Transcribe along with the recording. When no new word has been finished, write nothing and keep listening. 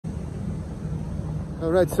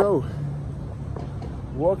Alright, so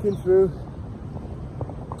walking through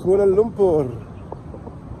Kuala Lumpur.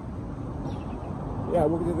 Yeah,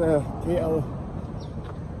 walking to the KL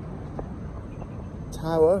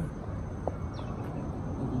Tower.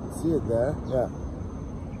 You can see it there. Yeah,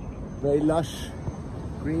 very lush,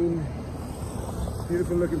 green,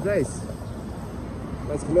 beautiful looking place.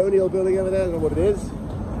 That's colonial building over there. I don't know what it is.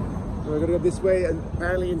 So we're gonna go this way, and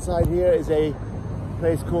apparently inside here is a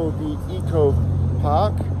place called the Eco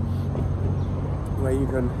Park, where you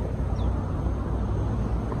can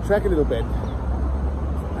trek a little bit,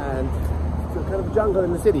 and it's kind of a jungle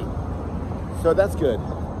in the city. So that's good.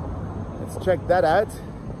 Let's check that out.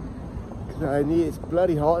 It's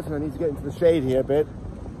bloody hot, and I need to get into the shade here a bit.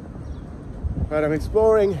 But I'm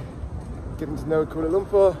exploring, getting to know Kuala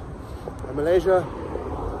Lumpur and Malaysia.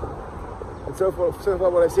 And so far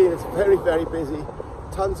what I've seen, it's very, very busy.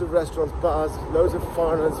 Tons of restaurants, bars, loads of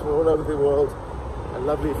foreigners from all over the world, and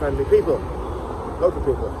lovely, friendly people, local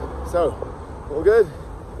people. So, all good.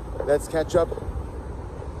 Let's catch up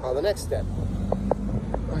on the next step.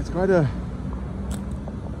 It's quite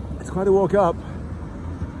a walk up.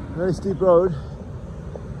 Very steep road.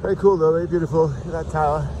 Very cool though, very beautiful. Look at that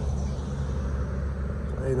tower.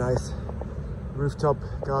 Very nice. Rooftop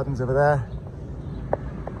gardens over there.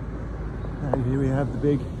 And here we have the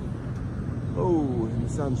big, oh, and the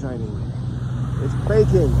sun shining. It's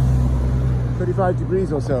baking. 35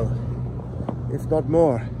 degrees or so, if not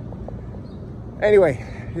more. Anyway,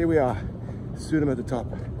 here we are. Soon I'm at the top.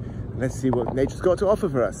 Let's see what nature's got to offer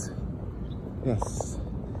for us. Yes,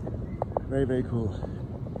 very, very cool.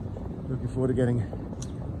 Looking forward to getting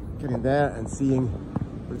there and seeing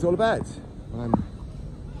what it's all about. Well, I'm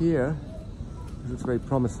here. This looks very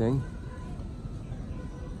promising.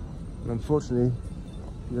 But unfortunately,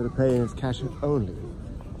 you got to pay in as cash only.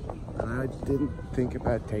 And I didn't think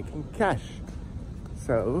about taking cash.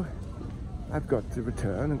 So I've got to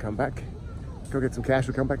return and come back. Go get some cash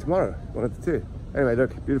or come back tomorrow. One of the two. Anyway,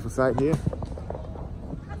 look, beautiful sight here.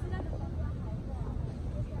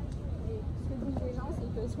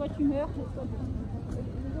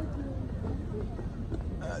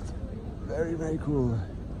 That's very, very cool.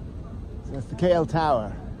 So that's the KL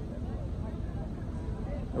Tower.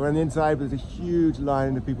 We're on the inside, but there's a huge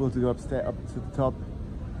line of people to go upstairs, up to the top.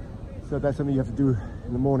 So that's something you have to do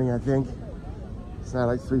in the morning, I think. It's now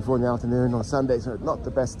like 3, 4 in the afternoon on Sunday, so it's not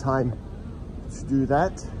the best time to do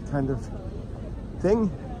that kind of thing.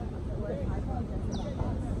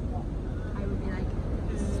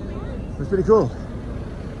 It's pretty cool.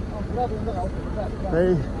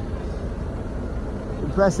 Very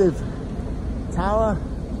impressive tower.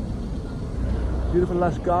 Beautiful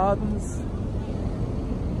lush gardens.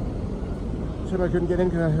 I couldn't get in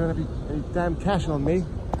because I don't have any damn cash on me,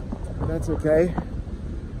 but that's okay.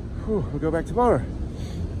 Whew, we'll go back tomorrow.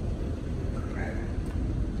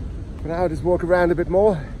 For now, I'll just walk around a bit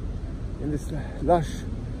more in this lush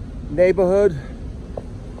neighborhood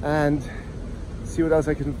and see what else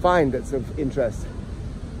I can find that's of interest,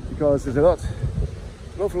 because there's an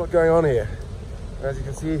awful lot going on here. And as you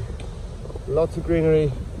can see, lots of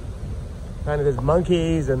greenery, and there's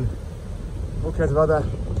monkeys and all kinds of other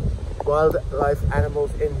wildlife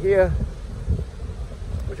animals in here,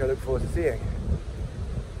 which I look forward to seeing.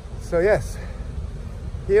 So yes,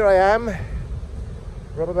 here I am,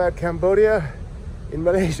 right about Cambodia in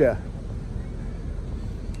Malaysia.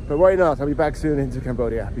 But why not? I'll be back soon into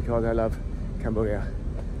Cambodia because I love Cambodia.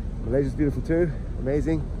 Malaysia's beautiful too,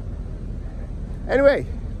 amazing. Anyway,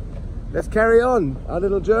 let's carry on our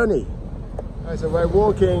little journey. All right, so we're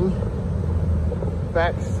walking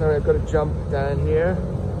back. Sorry, I've got to jump down here.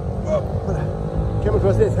 Came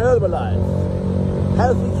across this Herbalife,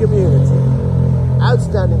 healthy community,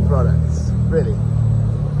 outstanding products, really,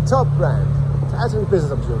 top brand, outstanding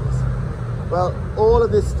business opportunities. Well, all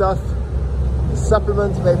of this stuff is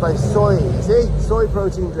supplements made by soy. You see, soy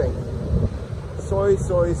protein drink. Soy,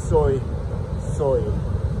 soy, soy, soy.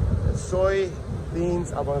 And soy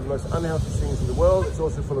beans are one of the most unhealthy things in the world. It's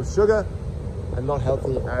also full of sugar and not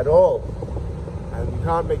healthy at all. And you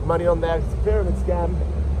can't make money on that. It's a pyramid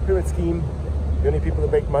scheme. The only people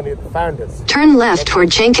that make money are the founders. Turn left toward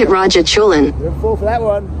Jankit Raja Chulan. You don't fall for that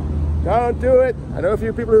one. Don't do it. I know a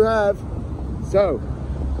few people who have. So,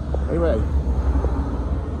 anyway,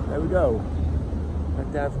 there we go.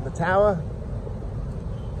 Back down from the tower.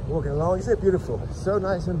 Walking along. Isn't it beautiful? So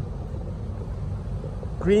nice and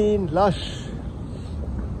green, lush.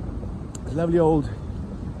 Lovely old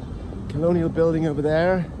colonial building over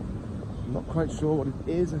there. I'm not quite sure what it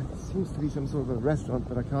is. It seems to be some sort of a restaurant,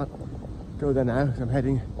 but I can't go there now because I'm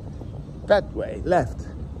heading that way, left.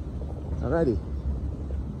 Alrighty.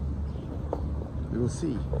 We will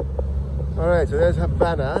see. All right, so there's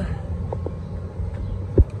Havana.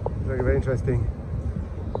 It's like a very interesting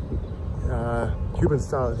Cuban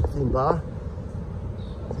style theme bar.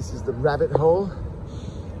 This is the Rabbit Hole.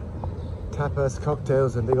 Tapas,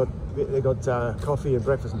 cocktails, and they got coffee and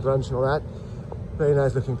breakfast and brunch and all that. Very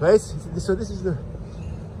nice looking place. So this is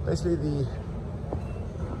basically the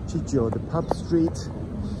Chicho, the pub street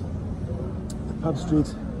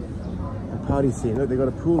and party scene. Look, they got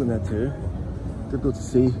a pool in there too. Difficult to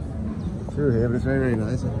see through here, but it's very, very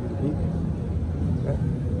nice. I'm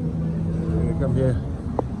gonna come here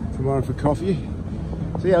tomorrow for coffee.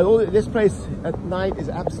 So yeah, this place at night is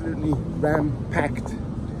absolutely ram-packed.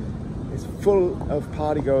 It's full of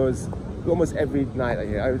partygoers almost every night I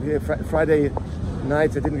hear. I was here Friday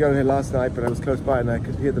night. I didn't go here last night, but I was close by and I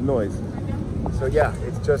could hear the noise. So yeah,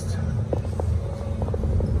 it's just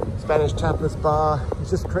Spanish tapas bar. It's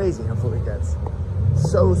just crazy how full it gets.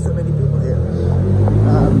 So many people here.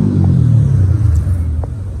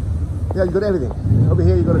 Yeah, you got everything. Over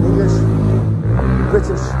here you got an English,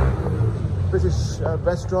 British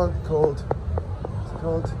restaurant called, what's it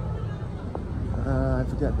called? I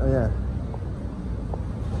forget. Oh yeah,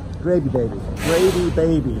 Gravy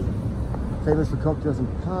Baby. Famous for cocktails and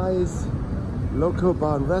pies. Local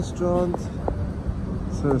bar and restaurant.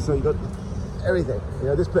 So you got everything. You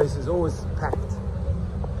know, this place is always packed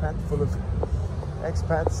full of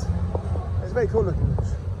expats. It's very cool looking.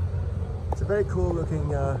 It's a very cool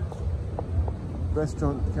looking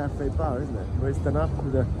restaurant, cafe, bar, isn't it? Where it's done up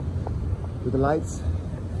with the lights,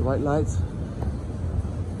 the white lights.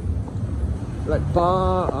 Like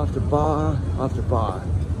bar after bar after bar.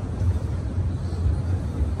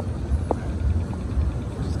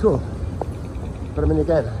 Which is cool. But I mean,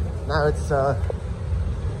 again, now it's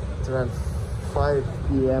around 5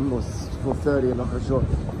 p.m. or 4:30, I'm not quite sure.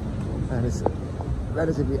 And it's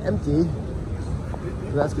relatively empty.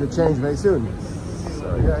 So that's going to change very soon.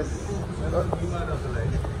 Sorry guys.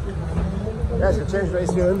 Yeah, it's going to change very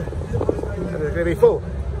soon. And it's going to be full.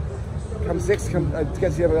 Come 6, it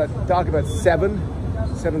gets here dark about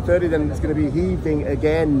 7:30, then it's going to be heaving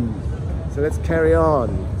again. So let's carry on.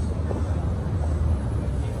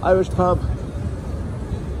 Irish pub.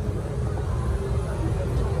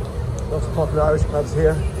 Lots of popular Irish pubs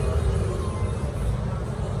here.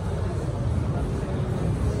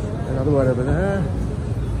 Another one over there.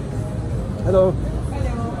 Hello.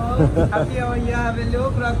 Happy hour, yeah,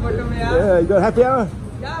 hello, cross bottom, yeah. Yeah, you got happy hour?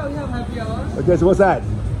 Yeah, we have happy hour. Okay, so what's that?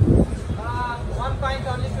 1 pint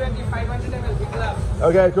only 20, 500 ml, big glass.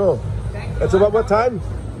 Okay, cool. Thank you. And so what time?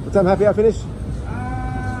 What time happy hour finish?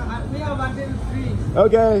 We have until 3.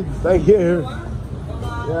 Okay, thank you.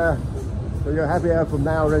 Bye-bye. Yeah, so you got happy hour from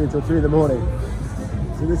now already until 3 in the morning.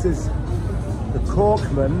 So this is the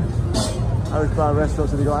Corkman Irish bar restaurant,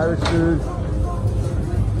 so they got Irish food.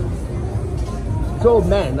 It's all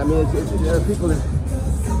men. I mean, there are people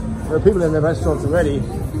in the restaurants already,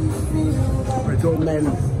 but it's all men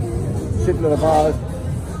sitting on the bars,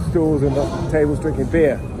 stools and tables drinking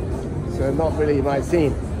beer. So not really my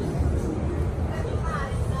scene.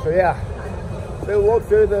 So yeah, we'll walk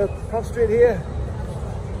through the pub street here.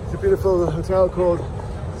 It's a beautiful hotel called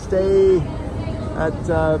Stay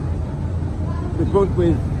at we booked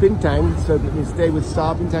with Bintang, so we stay with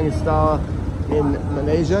Star. Bintang is Star in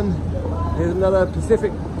Malaysian. Here's another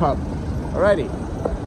Pacific pub. Alrighty.